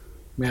Ale,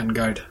 Mountain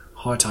Goat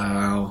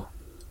Hightail Ale,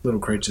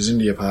 Little Creatures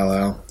India Pale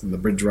Ale, and the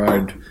Bridge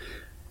Road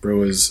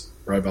Brewers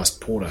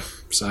Robust Porter.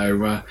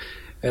 So out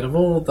of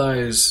all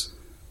those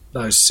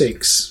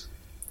 6,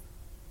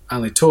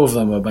 only 2 of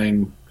them have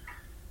been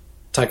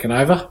taken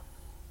over,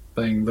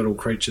 being Little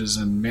Creatures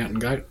and Mountain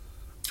Goat.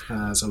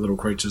 So Little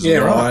Creatures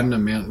are Ryan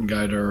and Mountain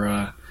Goat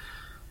are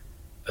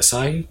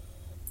Asahi.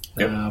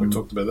 Yep, we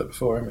talked about that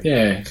before, haven't we?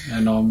 Yeah,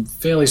 and I'm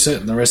fairly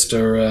certain the rest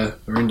are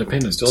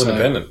independent. Still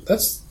independent.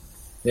 That's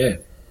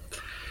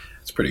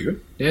pretty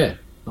good. Yeah,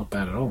 not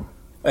bad at all.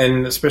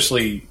 And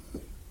especially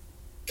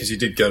because you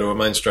did go to a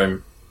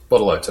mainstream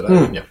bottle today,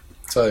 didn't you?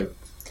 So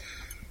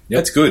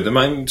that's good. The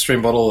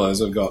mainstream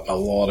bottlers have got a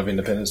lot of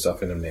independent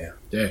stuff in them now.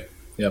 Yeah,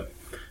 yep.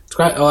 It's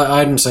great. I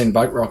hadn't seen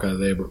Boat Rocker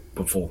there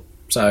before,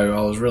 so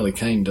I was really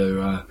keen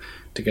to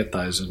get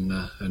those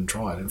and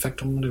try it. In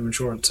fact, I'm not even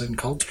sure I'd seen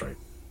Coldstream.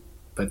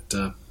 But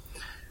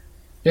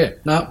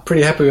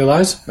pretty happy with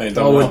those.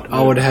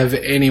 I would have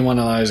any one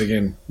of those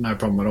again, no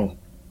problem at all.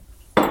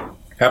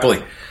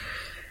 Happily.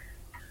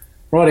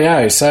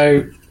 Rightio,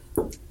 so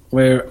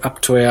we're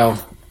up to our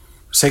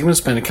segment.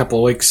 It's been a couple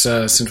of weeks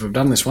since we've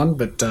done this one,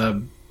 but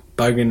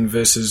Bogan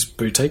versus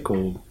Boutique,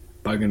 or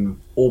Bogan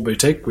or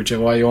Boutique,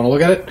 whichever way you want to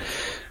look at it.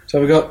 So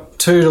we've got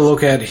 2 to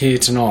look at here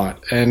tonight,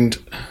 and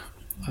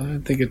I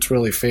don't think it's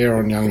really fair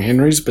on Young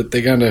Henry's, but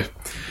they're going to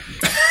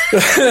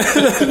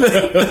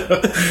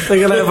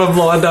have them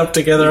lined up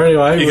together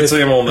anyway. You can see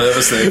them all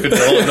nervous there. Couldn't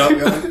hold up.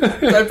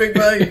 Go big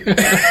me.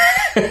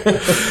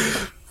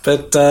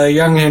 But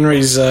Young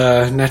Henry's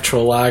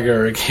Natural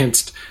Lager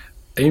against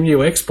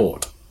Emu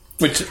Export.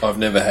 Which I've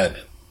never had.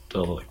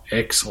 Oh,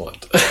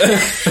 excellent.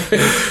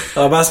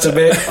 I must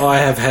admit, I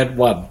have had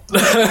one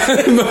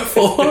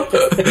before.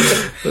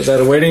 I was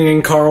at a wedding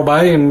in Coral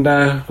Bay in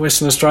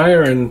Western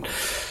Australia, and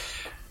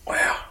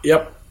Wow.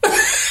 yep,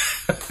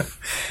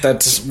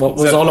 that's what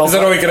was on Is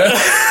that offer. all we can have?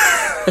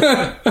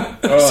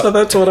 So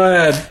that's what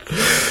I had.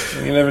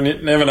 You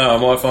never know. I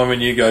might find when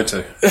you go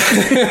to.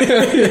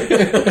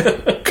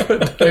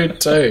 Could do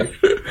too.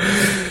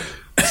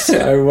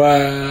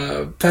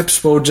 So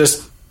perhaps we'll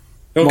just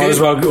might as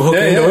well hook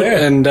into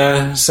it and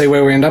see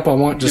where we end up. I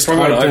might just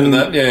probably open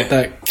open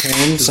that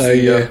can. So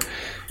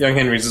Young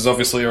Henry's is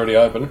obviously already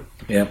open.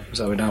 yeah.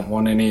 So we don't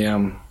want any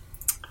No.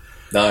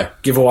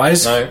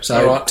 giveaways. No,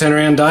 So all right. turn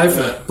around, Dave.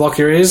 No. Block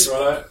your ears.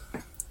 Righto.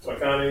 I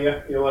can't hear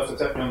you. You'll have to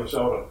tap me on the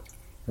shoulder.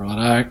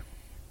 Righto.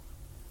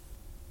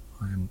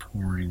 I am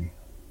pouring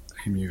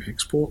Emu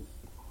Export.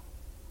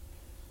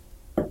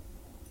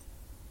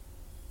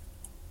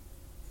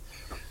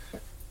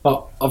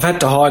 Well, I've had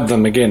to hide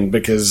them again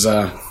because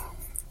it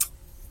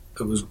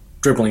was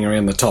dribbling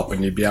around the top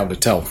and you'd be able to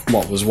tell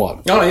what was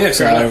what. Oh, yeah,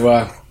 fair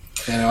enough.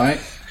 So, anyway.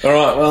 All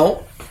right,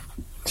 well,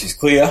 she's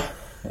clear.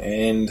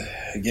 And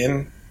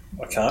again,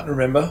 I can't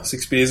remember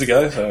 6 beers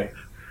ago, so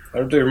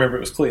I do remember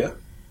it was clear.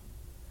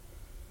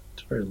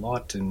 It's very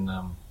light in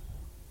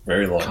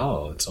Very light.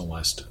 colour. It's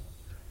almost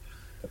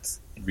It's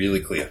really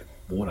clear.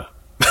 water.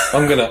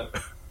 I'm going to...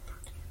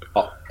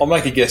 I'll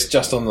make a guess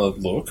just on the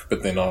look,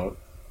 but then I'll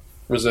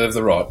reserve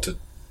the right to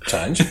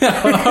change.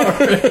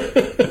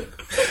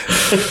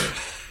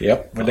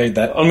 Yep, we need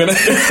that. I'm going to...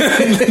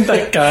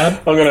 that card.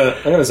 I'm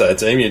gonna say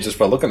it's Emu just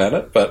by looking at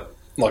it, but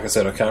like I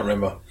said, I can't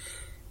remember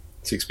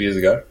 6 beers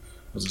ago.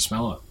 Does it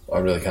smell like? I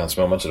really can't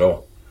smell much at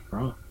all.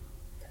 Right.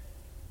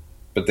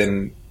 But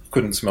then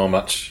couldn't smell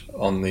much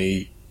on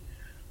the...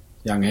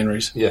 Young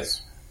Henry's.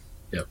 Yes.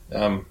 Yep.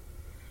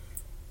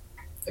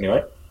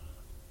 Anyway.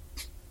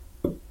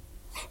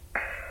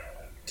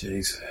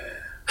 Jeez.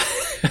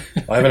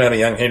 I haven't had a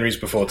Young Henry's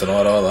before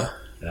tonight either.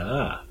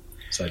 Ah.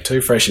 So 2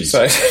 freshies.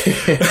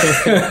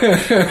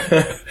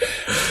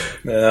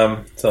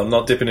 So I'm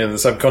not dipping into the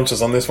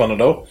subconscious on this one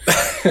at all.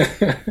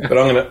 But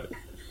I'm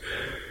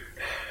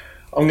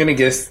gonna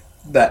guess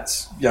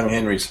that's Young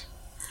Henry's.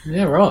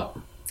 Yeah, right.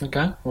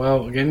 Okay.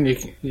 Well, again,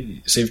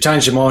 so you've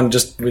changed your mind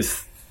just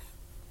with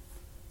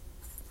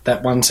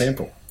that one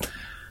sample,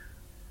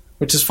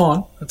 which is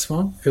fine. That's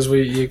fine because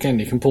you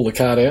can pull the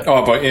card out.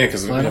 Oh, but yeah,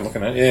 because I'm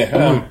looking at it.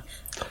 Yeah.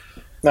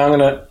 No, I'm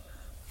gonna.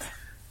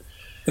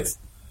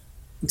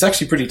 It's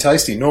actually pretty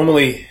tasty.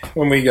 Normally,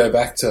 when we go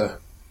back to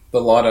the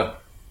lighter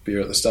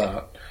beer at the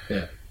start,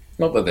 Yeah.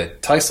 not that they're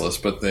tasteless,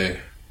 but they're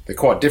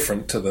quite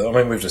different to the. I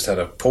mean, we've just had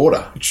a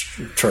porter,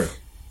 True.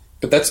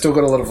 but that's still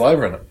got a lot of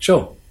flavour in it.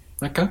 Sure.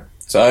 Okay.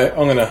 So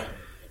I'm gonna.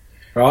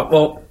 Right.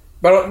 Well,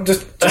 But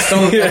just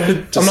don't,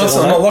 I'm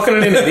not locking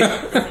it in,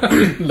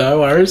 Eddie. no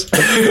worries.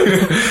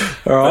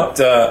 All right.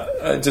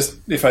 But just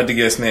if I had to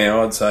guess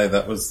now, I'd say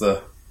that was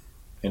the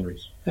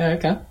Henry's. Yeah.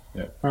 Okay.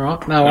 Yeah. All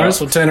right. No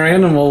worries. We'll turn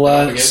around and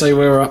we'll see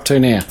where we're up to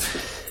now.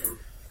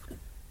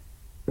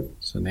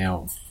 So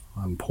now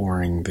I'm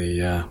pouring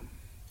the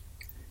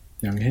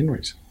Young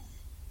Henry's.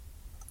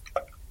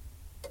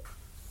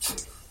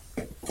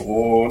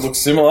 Oh, it looks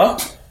similar,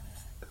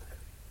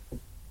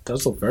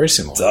 Does look very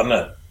similar. doesn't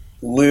it?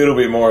 Little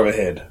bit more of a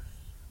head,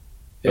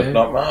 but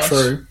not much.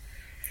 True.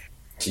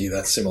 Gee,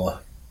 that's similar.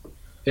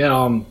 Yeah,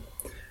 I'm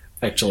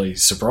actually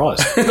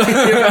surprised. You've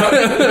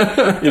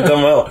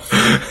done well.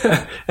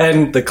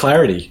 And the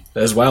clarity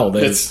as well.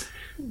 It's,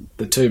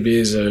 The 2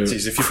 beers are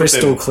geez, if you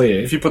crystal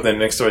clear. If you put them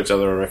next to each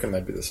other, I reckon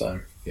they'd be the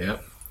same.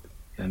 Yep.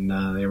 And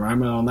the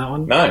aroma on that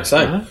one? No,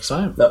 same. No,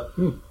 same. No.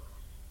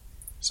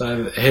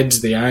 So the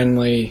head's the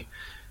only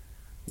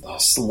Oh,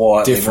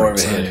 slightly more of a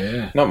difference. head.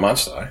 Yeah. Not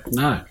much though,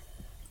 No.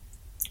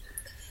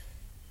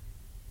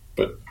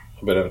 but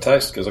I better have a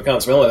taste because I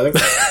can't smell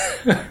anything.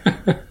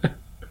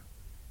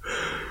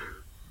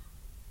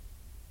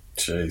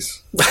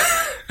 Jeez.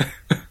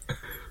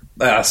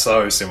 They are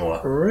so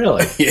similar.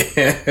 Really?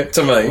 Yeah,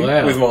 to me,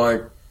 Wow. with my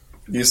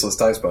useless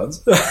taste buds.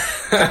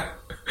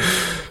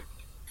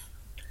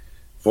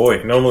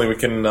 Boy, normally we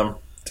can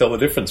tell the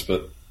difference,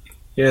 but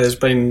Yeah, there's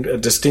been a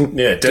distinct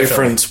Yeah, definitely.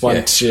 difference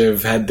once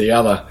you've had the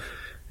other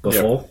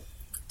before.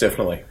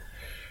 definitely.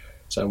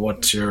 So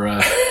what's your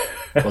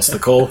what's the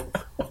call?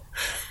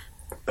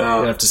 You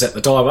have to set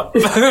the timer.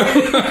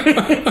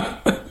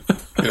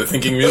 You're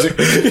thinking music.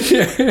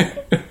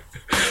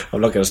 I'm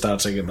not going to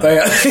start singing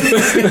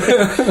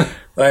that.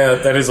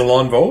 That is a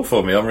line ball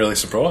for me. I'm really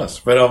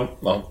surprised, but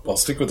I'll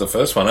stick with the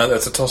first one.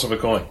 That's a toss of a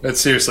coin. That's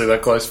seriously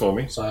that close for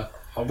me. So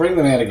I'll bring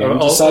them out again, I'll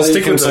just so that you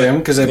stick can with see them,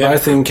 because they're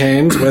both in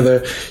cans,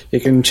 whether you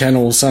can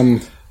channel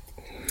some...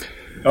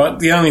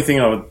 The only thing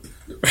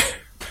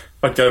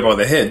I'd go by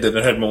the head, that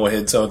it had more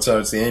head, so it's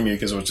the Emu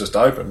because it was just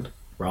opened.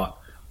 Right.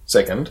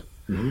 Second.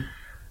 Mhm.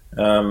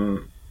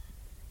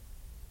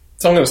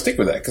 So I'm going to stick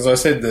with that, because I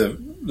said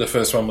the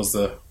first one was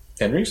the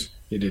Henry's.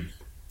 You did.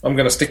 I'm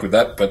going to stick with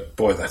that, but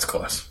boy, that's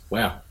close.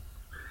 Wow.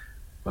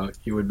 Well,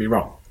 you would be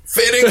wrong.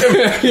 Fair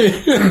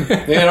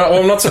dinkum! Yeah,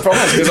 well, I'm not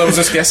surprised, because I was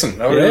just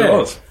guessing. I really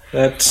was.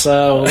 That's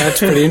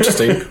pretty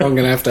interesting. I'm going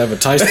to have a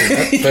taste of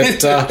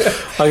that.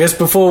 But I guess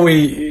before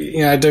we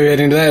do head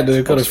into that,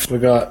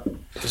 we've got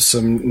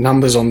some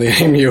numbers on the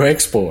emu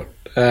export.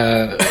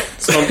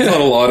 It's not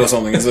a light or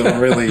something, is it? I'm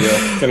really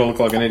going to look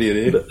like an idiot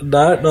here.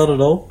 No, not at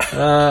all.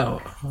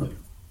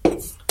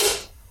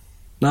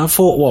 No,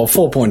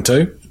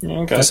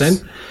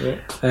 4.2%. Yeah.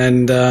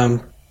 And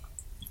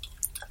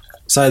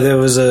so there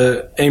was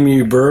a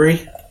emu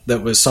brewery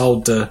that was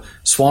sold to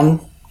Swan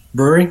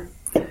Brewery,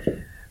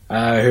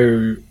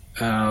 who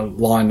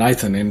Lion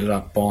Nathan ended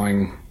up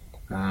buying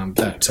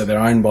that. So they're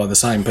owned by the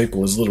same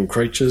people as Little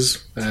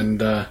Creatures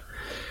and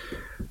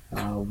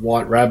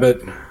White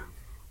Rabbit,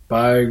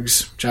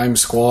 Bogues,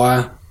 James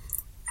Squire,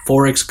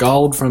 4X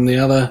Gold from the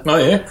other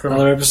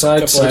other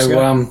episode.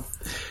 So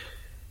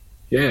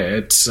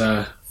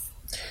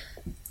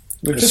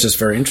it's just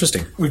very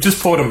interesting. We've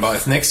just poured them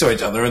both next to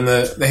each other, and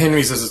the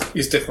Henry's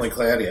is definitely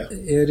cloudier.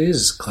 It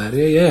is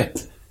cloudier, yeah,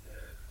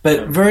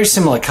 but very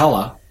similar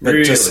colour.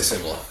 Really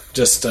similar.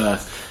 Just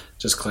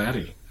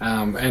cloudy,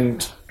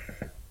 and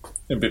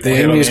a bit the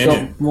Henry's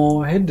got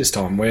more head this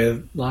time.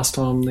 Where last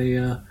time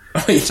so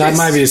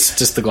maybe it's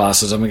just the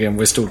glasses. Again,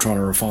 we're still trying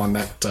to refine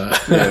that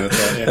that's right,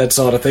 that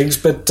side of things.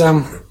 But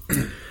I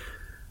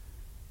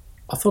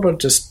thought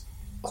I'd just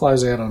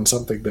close out on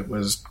something that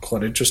was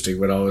quite interesting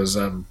when I was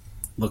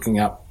looking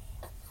up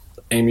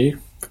emu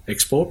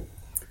export,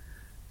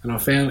 and I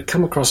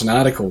come across an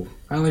article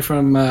only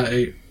from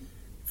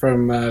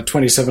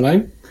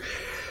 2017.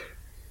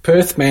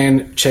 Perth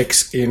man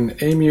checks in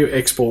emu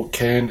export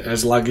can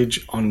as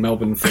luggage on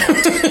Melbourne flight.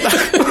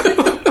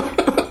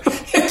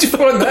 How'd you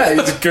find that? You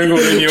just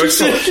Googled emu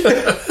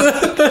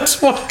export. That's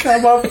what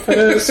came up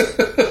first.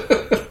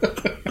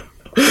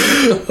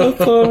 I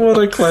thought, what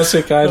a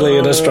classic, only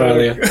in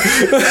Australia. You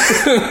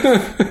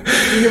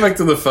get back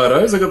to the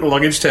photos. I got the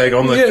luggage tag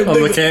on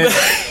the can.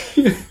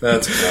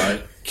 That's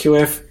great.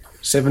 QF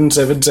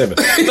 777.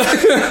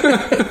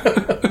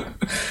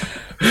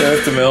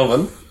 Back to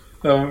Melbourne.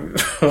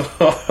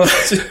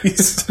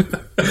 Jeez.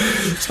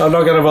 So I'm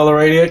not going to bother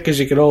reading it because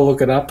you can all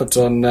look it up. It's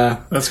on.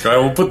 That's great.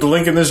 We'll put the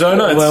link in the show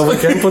notes. Well, we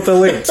can put the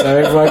link so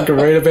everyone can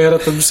read about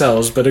it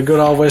themselves. But a good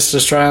old West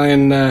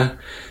Australian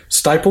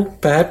staple,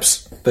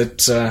 perhaps,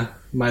 that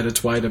made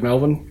its way to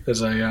Melbourne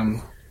as a.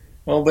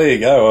 Well, there you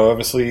go.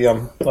 Obviously,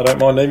 I don't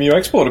mind emu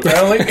export.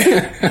 Apparently,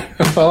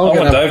 well, I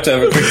want Dave to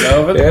have a quick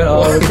go of it. Yeah,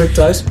 I'll have a quick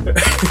taste.